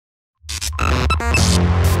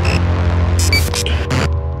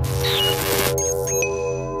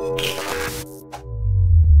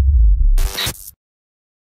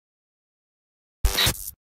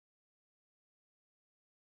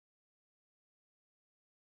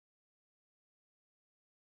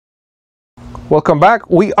Welcome back.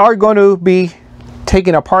 We are going to be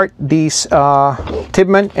taking apart these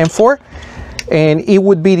Tippmann M4, and it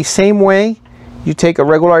would be the same way. You take a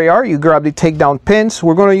regular AR, you grab the takedown pins.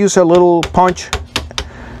 We're going to use a little punch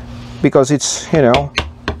because it's, you know,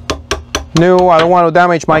 new. I don't want to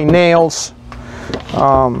damage my nails,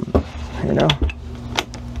 you know.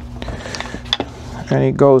 And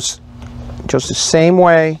it goes just the same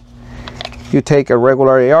way. You take a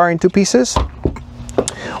regular AR into pieces.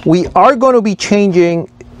 We are going to be changing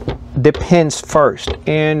the pins first,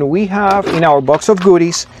 and we have in our box of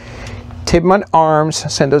goodies, Tippmann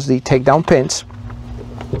Arms sent us the takedown pins.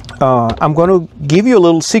 I'm going to give you a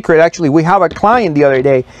little secret. Actually, we have a client the other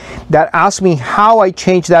day that asked me how I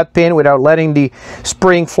change that pin without letting the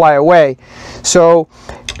spring fly away. So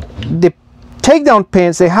the takedown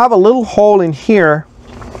pins, they have a little hole in here,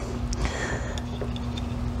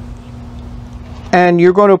 and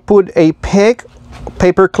you're going to put a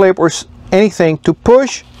paper clip or anything to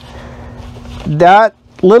push that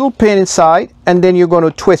little pin inside, and then you're going to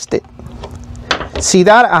twist it. See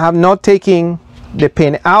that? I have not taken the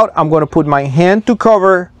pin out. I'm going to put my hand to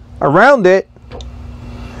cover around it,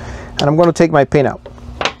 and I'm going to take my pin out.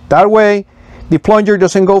 That way the plunger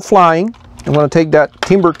doesn't go flying. I'm going to take that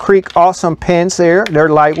Timber Creek awesome pins there. They're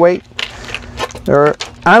lightweight. They're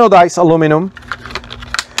anodized aluminum.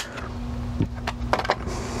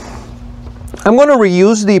 I'm going to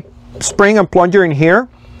reuse the spring and plunger in here,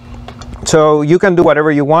 so you can do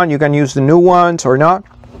whatever you want. You can use the new ones or not.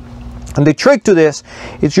 And the trick to this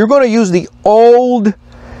is you're going to use the old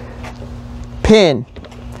pin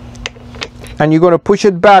and you're going to push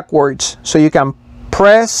it backwards so you can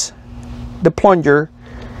press the plunger,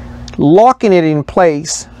 locking it in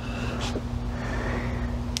place.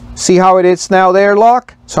 See how it is now there,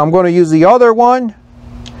 lock? So I'm going to use the other one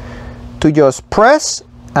to just press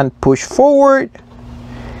and push forward,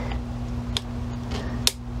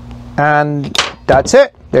 and that's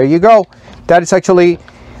it. There you go. That is actually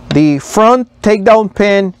the front takedown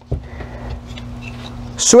pin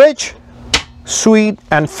switch. Sweet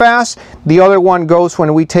and fast. The other one goes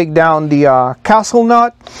when we take down the castle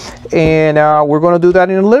nut, and we're going to do that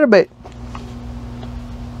in a little bit.